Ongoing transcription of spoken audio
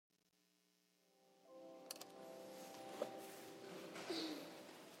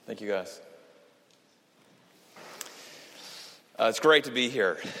Thank you, guys. It's great to be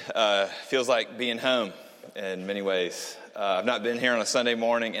here. Feels like being home in many ways. I've not been here on a Sunday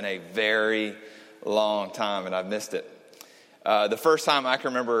morning in a very long time, and I've missed it. The first time I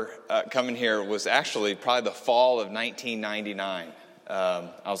can remember coming here was actually probably the fall of 1999. I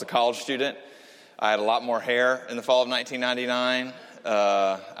was a college student. I had a lot more hair in the fall of 1999.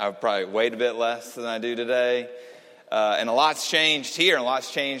 I probably weighed a bit less than I do today. And a lot's changed here, and a lot's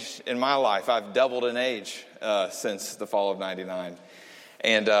changed in my life. I've doubled in age since the fall of 99.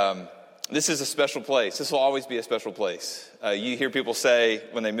 And this is a special place. This will always be a special place. You hear people say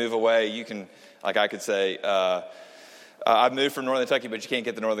when they move away, you can, like I could say, I've moved from Northern Kentucky, but you can't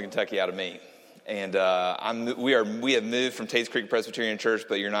get the Northern Kentucky out of me. And we have moved from Tates Creek Presbyterian Church,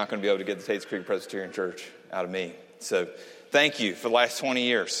 but you're not going to be able to get the Tates Creek Presbyterian Church out of me. So thank you for the last 20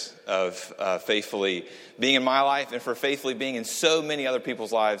 years of faithfully being in my life and for faithfully being in so many other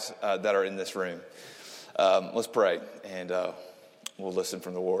people's lives that are in this room. Let's pray, and we'll listen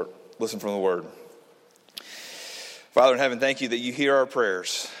from the Word. Father in heaven, thank you that you hear our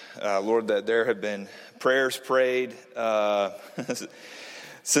prayers. Lord, that there have been prayers prayed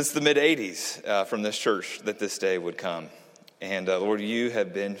since the mid-'80s from this church that this day would come. And Lord, you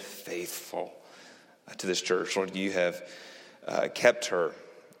have been faithful to this church. Lord, you have kept her.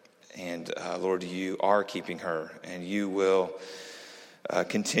 And Lord, you are keeping her. And you will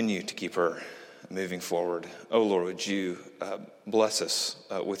continue to keep her moving forward. Oh, Lord, would you bless us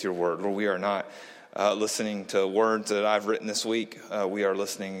with your word. Lord, we are not listening to words that I've written this week. We are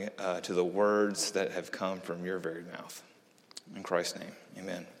listening to the words that have come from your very mouth. In Christ's name,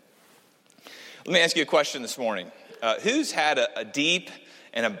 amen. Let me ask you a question this morning. Who's had a deep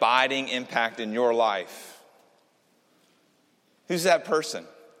and abiding impact in your life? Who's that person?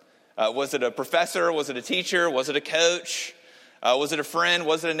 Was it a professor? Was it a teacher? Was it a coach? Was it a friend?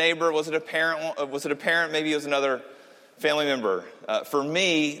 Was it a neighbor? Was it a parent? Maybe it was another family member. For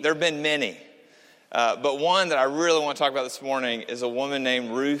me, there have been many. But one that I really want to talk about this morning is a woman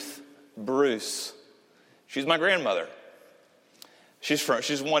named Ruth Bruce. She's my grandmother.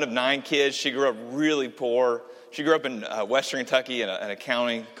 She's one of 9 kids. She grew up really poor. She grew up in western Kentucky in a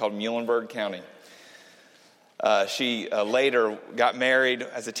county called Muhlenberg County. She later got married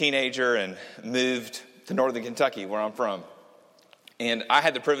as a teenager and moved to northern Kentucky, where I'm from. And I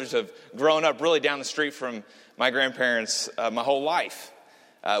had the privilege of growing up really down the street from my grandparents my whole life.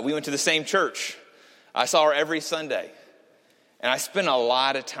 We went to the same church. I saw her every Sunday. And I spent a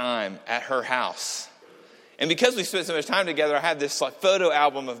lot of time at her house. And because we spent so much time together, I have this photo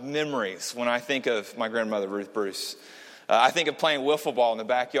album of memories when I think of my grandmother, Ruth Bruce. I think of playing wiffle ball in the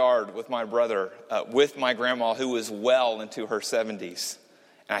backyard with my brother, with my grandma, who was well into her 70s.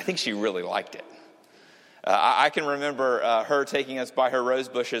 And I think she really liked it. I can remember her taking us by her rose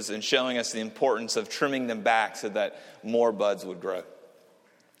bushes and showing us the importance of trimming them back so that more buds would grow.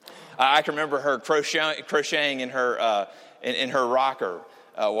 I can remember her crocheting in her rocker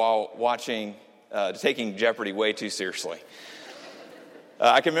while taking Jeopardy way too seriously.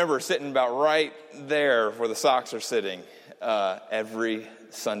 I can remember sitting about right there where the socks are sitting every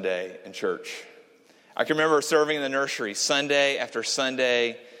Sunday in church. I can remember serving in the nursery Sunday after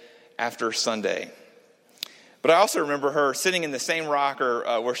Sunday after Sunday. But I also remember her sitting in the same rocker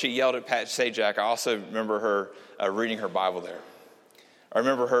where she yelled at Pat Sajak. I also remember her reading her Bible there. I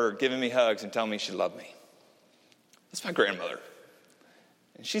remember her giving me hugs and telling me she loved me. That's my grandmother.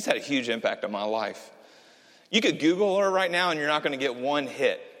 And she's had a huge impact on my life. You could Google her right now and you're not going to get one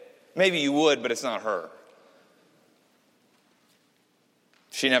hit. Maybe you would, but it's not her.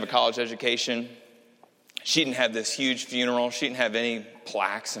 She didn't have a college education. She didn't have this huge funeral. She didn't have any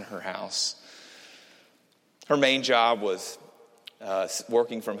plaques in her house. Her main job was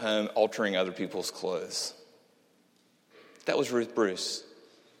working from home, altering other people's clothes. That was Ruth Bruce.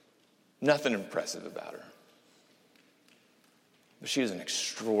 Nothing impressive about her. But she was an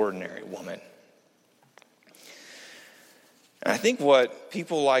extraordinary woman. And I think what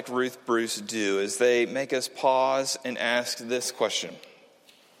people like Ruth Bruce do is they make us pause and ask this question.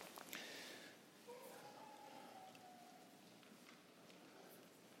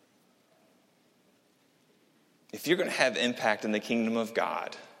 If you're going to have impact in the kingdom of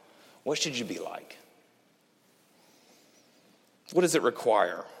God, what should you be like? What does it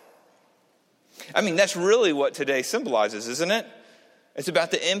require? I mean, that's really what today symbolizes, isn't it? It's about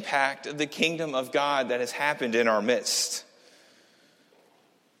the impact of the kingdom of God that has happened in our midst.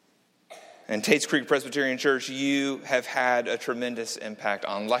 And Tates Creek Presbyterian Church, you have had a tremendous impact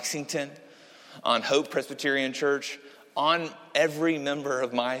on Lexington, on Hope Presbyterian Church, on every member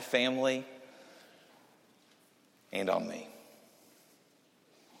of my family, and on me.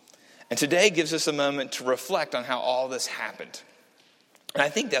 And today gives us a moment to reflect on how all this happened. And I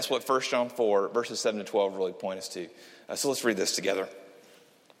think that's what 1 John 4, verses 7 to 12 really point us to. So let's read this together.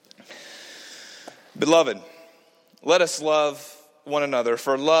 Beloved, let us love one another,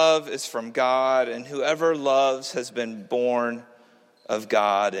 for love is from God, and whoever loves has been born of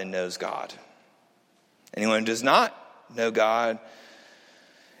God and knows God. Anyone who does not love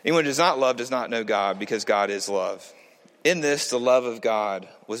does not know God, because God is love. In this, the love of God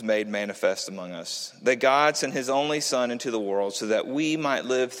was made manifest among us, that God sent his only Son into the world so that we might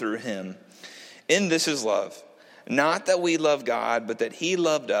live through him. In this is love, not that we love God, but that he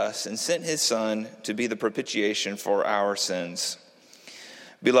loved us and sent his Son to be the propitiation for our sins.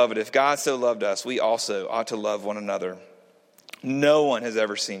 Beloved, if God so loved us, we also ought to love one another. No one has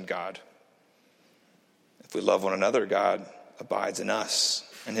ever seen God. If we love one another, God abides in us,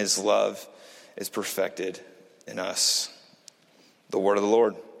 and his love is perfected in us. The word of the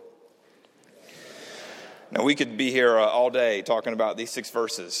Lord. Now, we could be here all day talking about these 6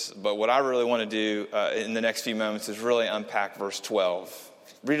 verses, but what I really want to do in the next few moments is really unpack verse 12.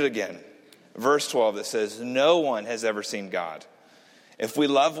 Read it again. Verse 12 that says, no one has ever seen God. If we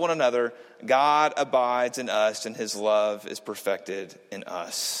love one another, God abides in us, and his love is perfected in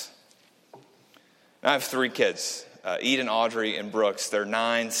us. Now, I have 3 kids, Eden, Audrey, and Brooks. They're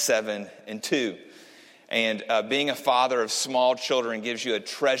 9, 7, and 2. And being a father of small children gives you a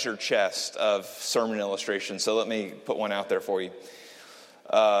treasure chest of sermon illustrations. So let me put one out there for you.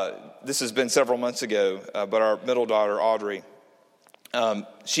 This has been several months ago, but our middle daughter, Audrey,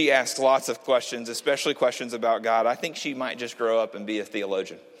 she asked lots of questions, especially questions about God. I think she might just grow up and be a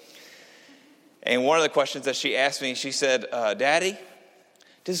theologian. And one of the questions that she asked me, she said, Daddy,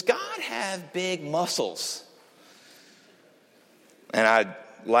 does God have big muscles? And I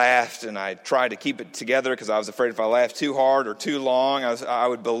laughed, and I tried to keep it together because I was afraid if I laughed too hard or too long, I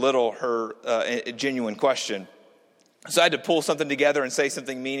would belittle her genuine question. So I had to pull something together and say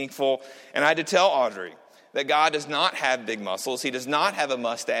something meaningful, and I had to tell Audrey that God does not have big muscles, he does not have a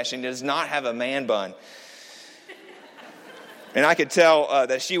mustache, and he does not have a man bun. And I could tell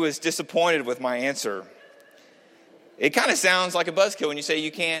that she was disappointed with my answer. It kind of sounds like a buzzkill when you say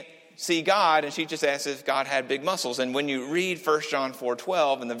you can't see God, and she just asks if God had big muscles. And when you read 1 John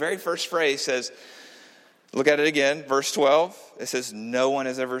 4:12, and the very first phrase says, look at it again, verse 12, it says, no one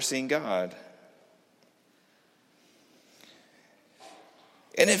has ever seen God.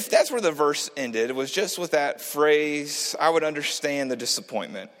 And if that's where the verse ended, it was just with that phrase, I would understand the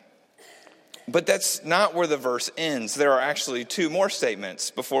disappointment. But that's not where the verse ends. There are actually 2 more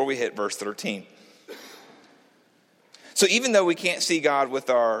statements before we hit verse 13. So even though we can't see God with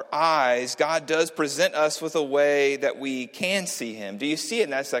our eyes, God does present us with a way that we can see him. Do you see it in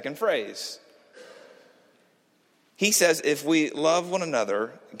that second phrase? He says, if we love one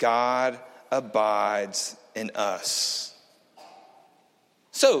another, God abides in us.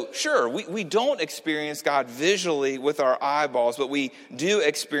 So, sure, we don't experience God visually with our eyeballs, but we do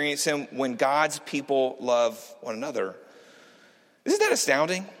experience him when God's people love one another. Isn't that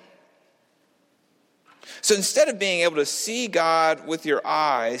astounding? So instead of being able to see God with your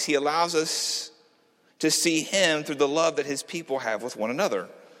eyes, he allows us to see him through the love that his people have with one another.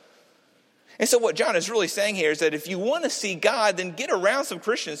 And so what John is really saying here is that if you want to see God, then get around some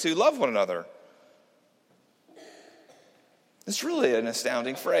Christians who love one another. It's really an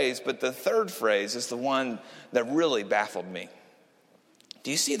astounding phrase, but the third phrase is the one that really baffled me.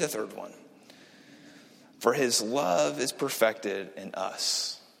 Do you see the third one? For his love is perfected in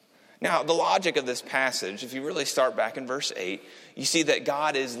us. Now, the logic of this passage, if you really start back in verse 8, you see that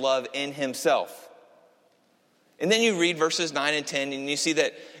God is love in himself. And then you read verses 9 and 10, and you see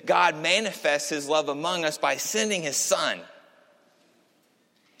that God manifests his love among us by sending his Son.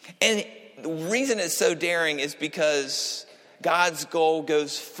 And the reason it's so daring is because God's goal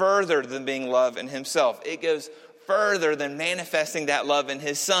goes further than being love in himself. It goes further than manifesting that love in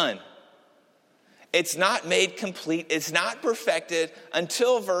his Son. It's not made complete, it's not perfected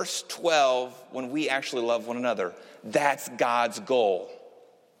until verse 12 when we actually love one another. That's God's goal.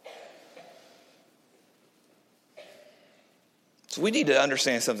 So we need to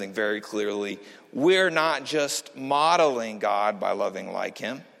understand something very clearly. We're not just modeling God by loving like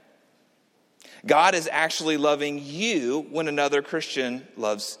him. God is actually loving you when another Christian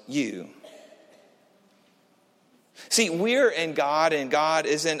loves you. See, we're in God and God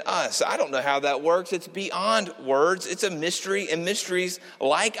is in us. I don't know how that works. It's beyond words. It's a mystery, and mysteries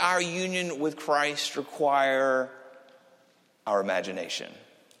like our union with Christ require our imagination.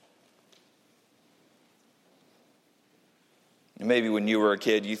 And maybe when you were a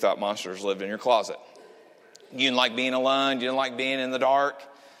kid, you thought monsters lived in your closet. You didn't like being alone. You didn't like being in the dark.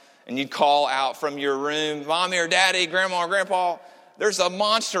 and you'd call out from your room, Mommy or Daddy, Grandma or Grandpa, there's a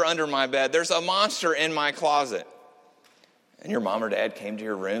monster under my bed. There's a monster in my closet. And your mom or dad came to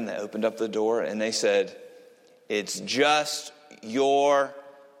your room, they opened up the door, and they said, it's just your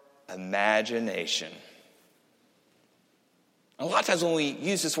imagination. A lot of times when we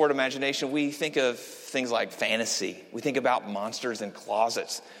use this word imagination, we think of things like fantasy. We think about monsters in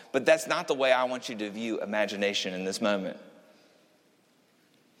closets. But that's not the way I want you to view imagination in this moment.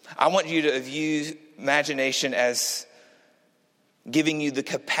 I want you to view imagination as giving you the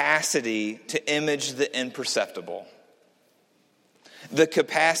capacity to image the imperceptible. The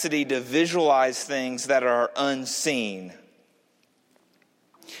capacity to visualize things that are unseen.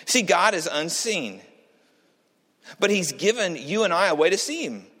 See, God is unseen. But he's given you and I a way to see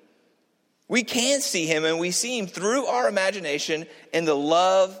him. We can see him, and we see him through our imagination and the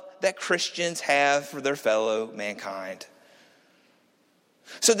love that Christians have for their fellow mankind.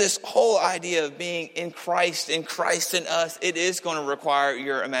 So this whole idea of being in Christ in us, it is going to require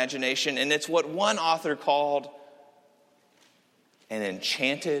your imagination. And it's what one author called an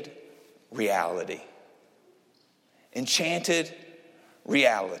enchanted reality. Enchanted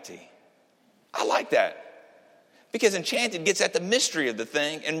reality. I like that. Because enchanted gets at the mystery of the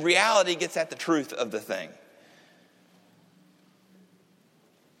thing, and reality gets at the truth of the thing.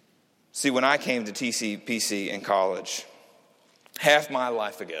 See, when I came to TCPC in college, half my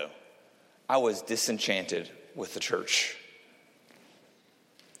life ago, I was disenchanted with the church.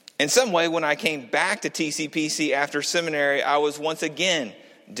 In some way, when I came back to TCPC after seminary, I was once again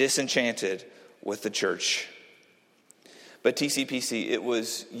disenchanted with the church. But TCPC, it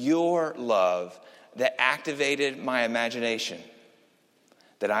was your love that activated my imagination,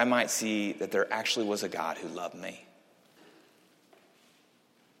 that I might see that there actually was a God who loved me.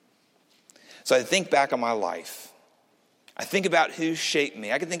 So I think back on my life. I think about who shaped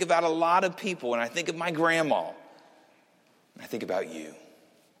me. I can think about a lot of people, and I think of my grandma. And I think about you.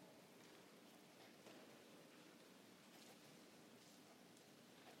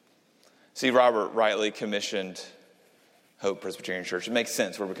 See, Robert rightly commissioned Hope Presbyterian Church. It makes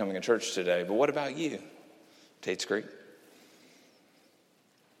sense. We're becoming a church today. But what about you, Tate's Creek?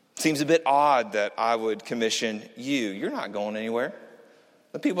 Seems a bit odd that I would commission you. You're not going anywhere.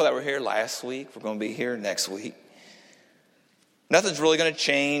 The people that were here last week, we're going to be here next week. Nothing's really going to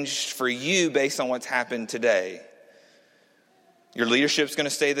change for you based on what's happened today. Your leadership's going to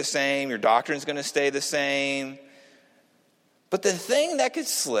stay the same. Your doctrine's going to stay the same. But the thing that could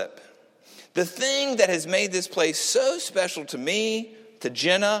slip, the thing that has made this place so special to me, to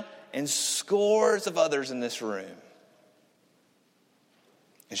Jenna, and scores of others in this room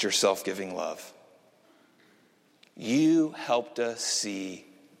is your self-giving love. You helped us see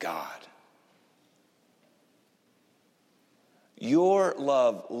God. Your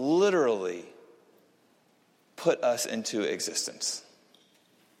love literally put us into existence.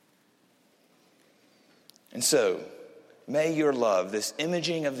 And so, may your love, this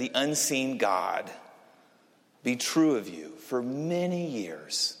imaging of the unseen God, be true of you for many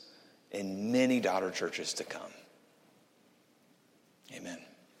years in many daughter churches to come. Amen.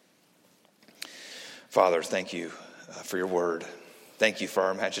 Father, thank you for your word. Thank you for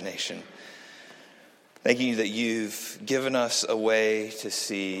our imagination. Thank you that you've given us a way to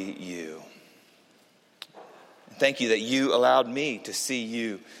see you. Thank you that you allowed me to see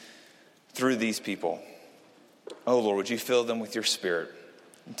you through these people. Oh, Lord, would you fill them with your Spirit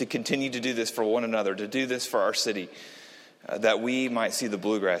to continue to do this for one another, to do this for our city, that we might see the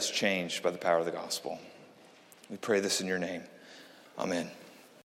bluegrass changed by the power of the gospel. We pray this in your name. Amen.